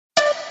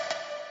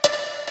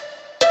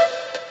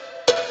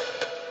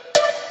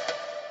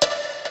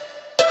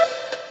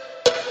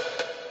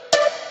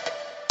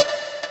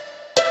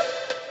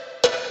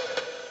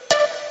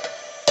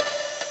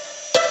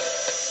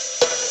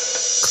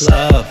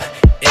club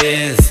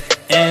is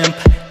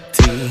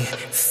empty.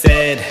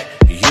 Said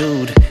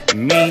you'd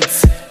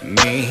meet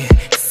me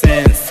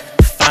since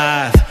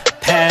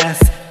 10:05.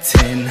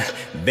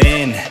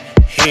 Been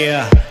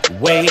here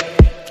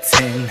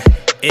waiting.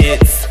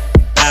 It's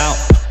about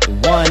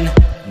 1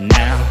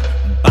 now.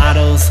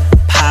 Bottles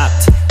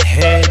popped,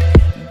 head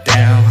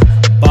down.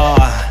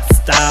 Bar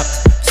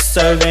stopped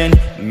serving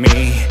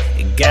me.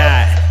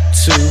 Got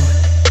too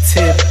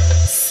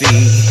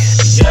tipsy.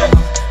 You're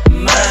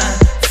my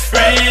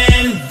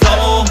friend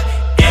though,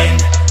 in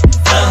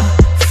the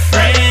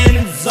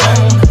friend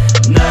zone.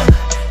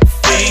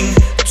 Nothing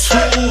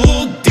too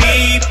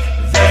deep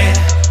there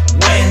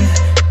when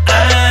I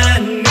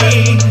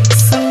need.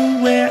 So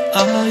where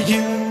are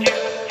you?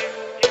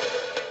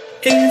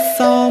 It's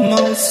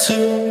almost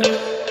 2.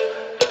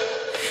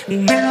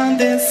 Now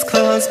this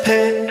club's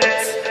packed.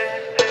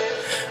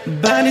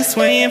 Body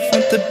swaying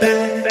from the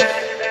back.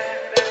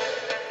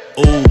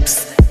 Oops,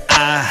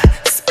 I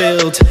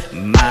spilled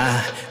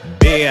my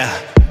beer.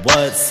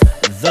 What's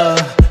the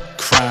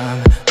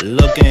crime?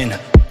 Looking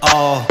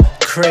all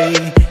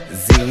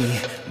crazy.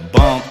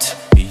 Bumped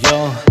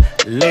your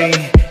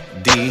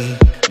lady.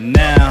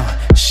 Now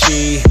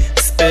she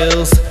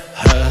spills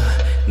her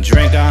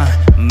drink on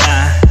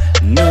my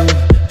new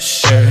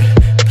shirt.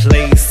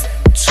 Place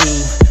too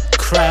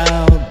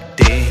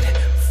crowded.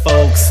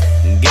 Folks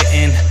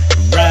getting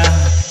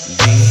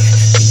rowdy.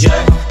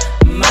 You're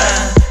my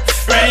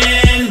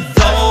friend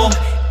though,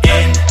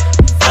 in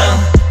the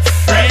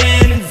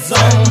friend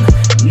zone.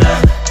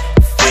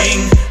 Nothing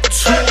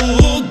too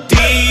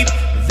deep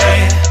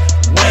there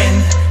when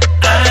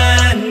I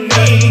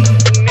need.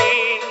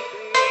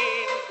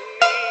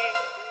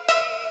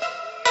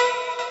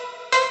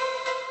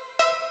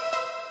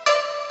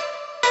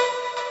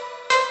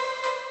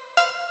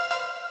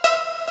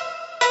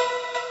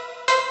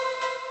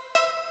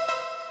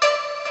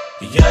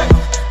 You're